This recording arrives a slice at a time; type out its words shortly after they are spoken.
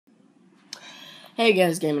Hey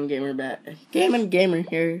guys, Gaming Gamer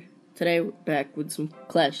here. Today we're back with some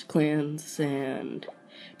Clash of Clans, and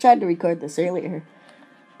tried to record this earlier,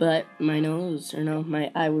 but my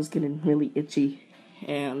eye was getting really itchy,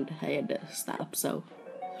 and I had to stop, so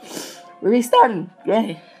we're restarting.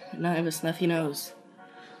 Yay! Now I have a snuffy nose.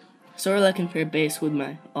 So we're looking for a base with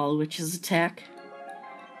my All Witches attack.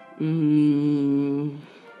 Do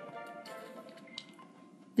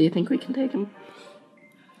you think we can take him?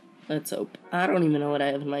 Let's hope. I don't even know what I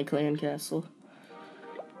have in my clan castle.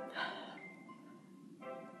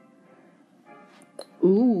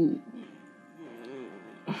 Ooh.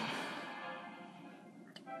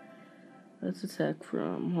 Let's attack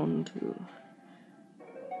from 1, 2.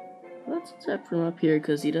 Let's attack from up here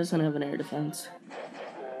because he doesn't have an air defense.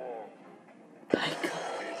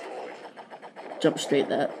 Jump straight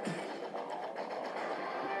that.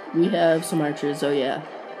 We have some archers, oh yeah.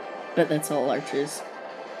 Bet that's all archers.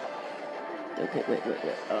 Okay, wait.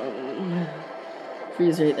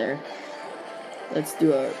 Freeze right there. Let's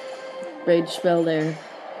do a rage spell there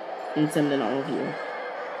and send in all of you.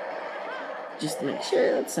 Just to make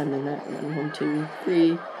sure, let's send in that. And then 1, 2,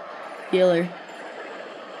 3. Healer.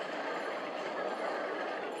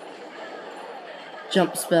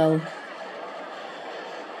 Jump spell.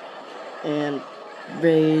 And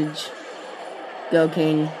rage. Go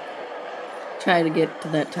King. Try to get to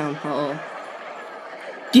that town hall.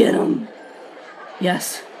 Get him!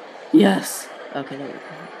 Yes. Okay, there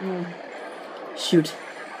we go. Shoot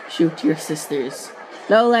your sisters.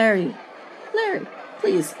 No, Larry,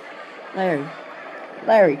 please. Larry,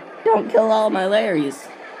 don't kill all my Larrys.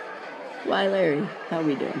 Why, Larry? How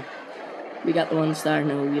we doing? We got the 1 star.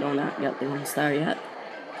 No, we don't not got the 1 star yet.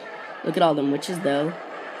 Look at all them witches, though.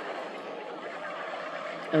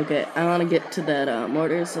 Okay, I want to get to that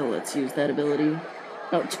mortar, so let's use that ability.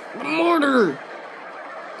 No, mortar!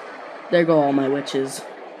 There go all my witches.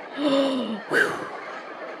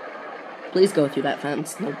 Please go through that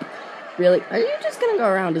fence. Nope. Really? Are you just gonna go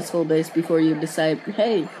around his whole base before you decide,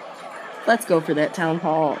 hey, let's go for that town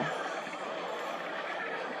hall?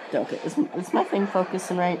 Okay, is my thing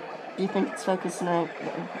focusing right? Do you think it's focusing right?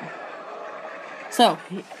 So.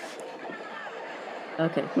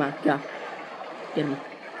 Okay, come on, go. Get him.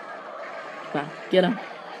 Come on, get him.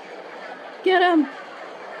 Get him!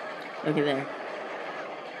 Okay, there.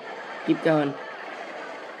 Keep going.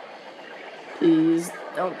 Please,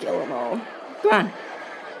 don't kill them all. Come on.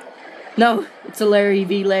 No, it's a Larry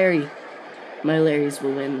v. Larry. My Larrys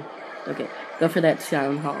will win. Okay, go for that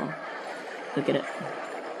town hall. Look at it.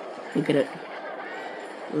 Look at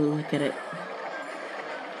it.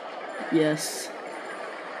 Yes.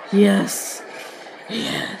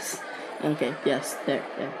 Okay, yes, there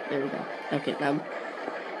we go. Okay, now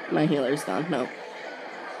my healer's gone. No.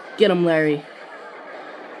 Get him, Larry.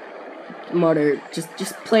 Mortar,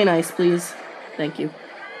 just play nice, please. Thank you.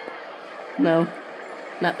 No,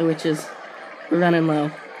 not the witches. We're running low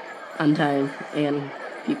on time and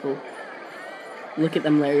people. Look at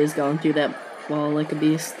them Larrys going through that wall like a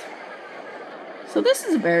beast. So this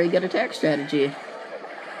is a very good attack strategy.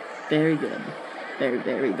 Very good. Very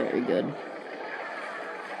good.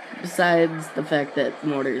 Besides the fact that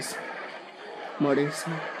mortars are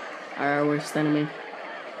our worst enemy.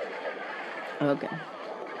 Okay.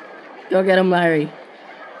 Go get him, Larry.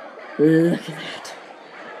 Look at that.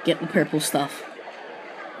 Get the purple stuff.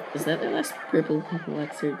 Is that the last purple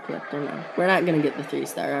elixir collector? No. We're not gonna get the 3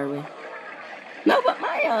 star, are we? No, but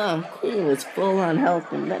my queen was full on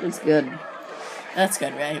health, and that is good. That's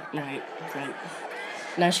good, right? Right.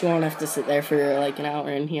 Now she won't have to sit there for like an hour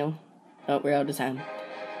and heal. Oh, we're out of time.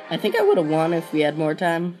 I think I would have won if we had more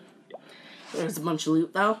time. There's a bunch of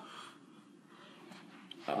loot, though.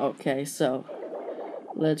 Okay, so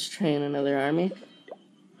let's train another army.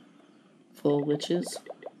 Full witches.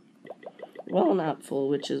 Well, not full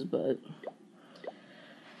witches, but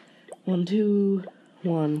 1, 2,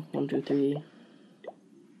 1, 1, 2, 3.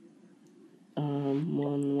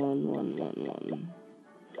 1.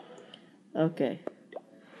 Okay.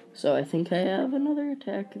 So I think I have another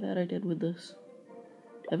attack that I did with this.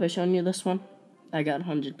 Have I shown you this one? I got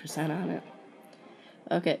 100% on it.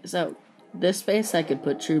 Okay, so this space I could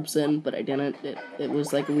put troops in, but I didn't. It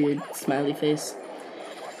was like a weird smiley face.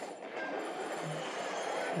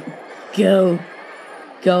 Go,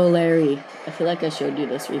 Larry. I feel like I showed you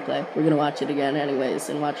this replay. We're gonna watch it again anyways,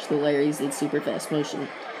 and watch the Larrys in super fast motion.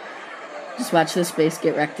 Just watch this space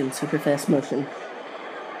get wrecked in super fast motion.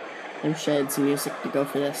 I wish I had some music to go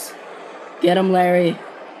for this. Get him, Larry.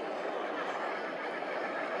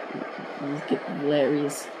 Look at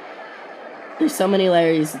Larrys. There's so many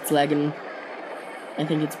Larrys, it's lagging. I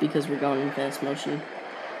think it's because we're going in fast motion.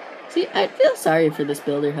 See, I feel sorry for this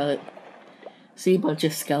builder hut. See a bunch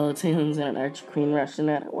of skeletons and an archer queen rushing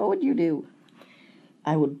at it. What would you do?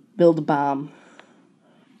 I would build a bomb.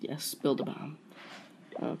 Yes, build a bomb.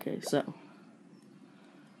 Okay, so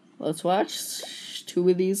let's watch 2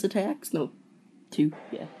 of these attacks. No, 2,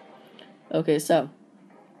 yeah. Okay, so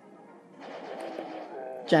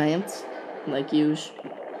giants, like usual.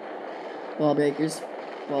 Wall breakers.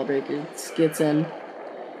 Gets in.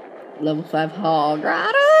 Level 5 Hog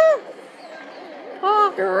Rider!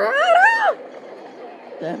 Hog Rider!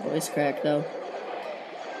 That voice crack, though.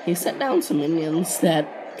 He set down some minions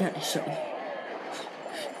that... God,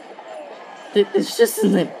 this just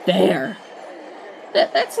isn't fair.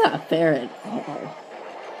 That's not fair at all.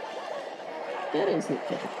 That isn't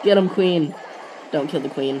fair. Get him, queen. Don't kill the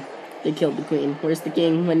queen. They killed the queen. Where's the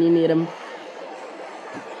king when you need him?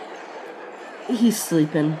 He's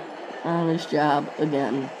sleeping on his job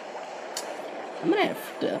again. I'm gonna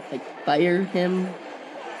have to, fire him.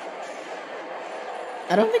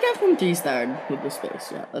 I don't think I've been 3-starred with this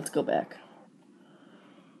space yet. Let's go back.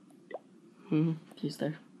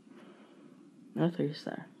 3-star. No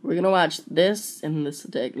 3-star. We're gonna watch this and this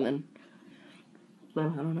attack, and then... I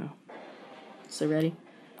don't know. So ready?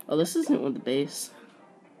 Oh, this isn't with the base.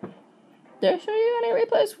 Did I show you any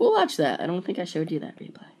replays? We'll watch that. I don't think I showed you that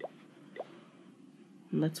replay.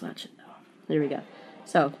 Let's watch it, though. There we go.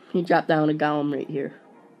 So, he dropped down a golem right here.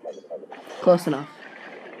 Close enough.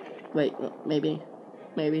 Wait, maybe.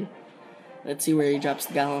 Let's see where he drops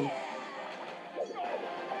the golem.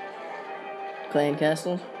 Clan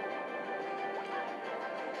Castle.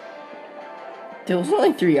 There was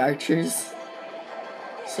only 3 archers.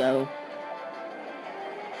 So,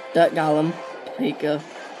 that golem, take a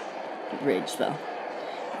rage spell.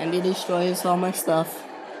 And he destroys all my stuff.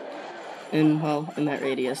 In that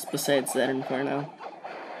radius, besides that inferno.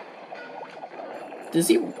 Does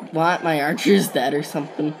he want my archers dead or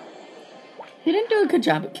something? He didn't do a good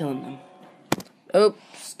job at killing them.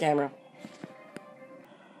 Oops, camera.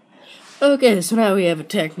 Okay, so now we have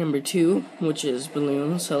attack number 2, which is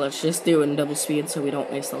balloons. So let's just do it in double speed so we don't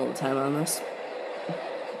waste all the time on this.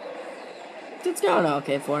 It's going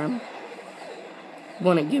okay for him.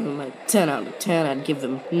 Wouldn't give him a 10 out of 10. I'd give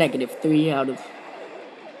him -3 out of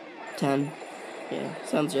 10. Yeah,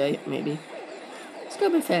 sounds right, maybe. Let's go a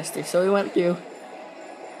bit faster. So we went through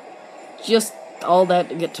just all that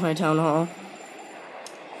to get to my town hall.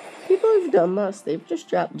 People who've done this, they've just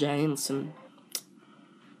dropped giants and...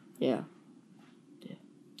 Yeah.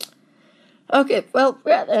 Okay, well,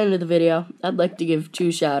 we're at the end of the video. I'd like to give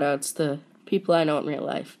 2 shout-outs to people I know in real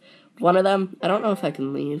life. One of them, I don't know if I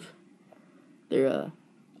can leave. They're,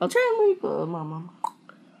 I'll try and leave,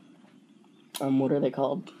 what are they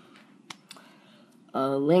called?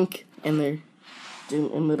 Link in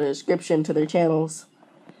the description to their channels.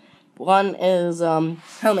 One is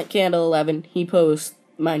Helmet Candle 11. He posts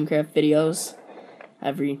Minecraft videos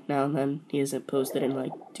every now and then. He hasn't posted in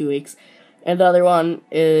like 2 weeks. And the other one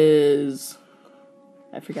is,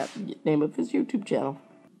 I forgot the name of his YouTube channel.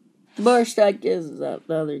 The Barstrike is the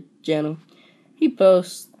other channel. He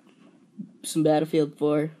posts some Battlefield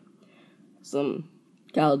 4, some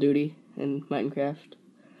Call of Duty, and Minecraft.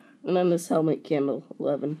 And then this Helmet Candle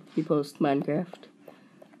 11, he posts Minecraft.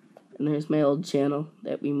 And there's my old channel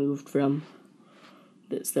that we moved from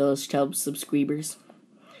that still has 12 subscribers.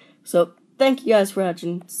 So, thank you guys for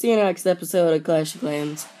watching. See you next episode of Clash of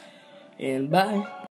Clans. And bye.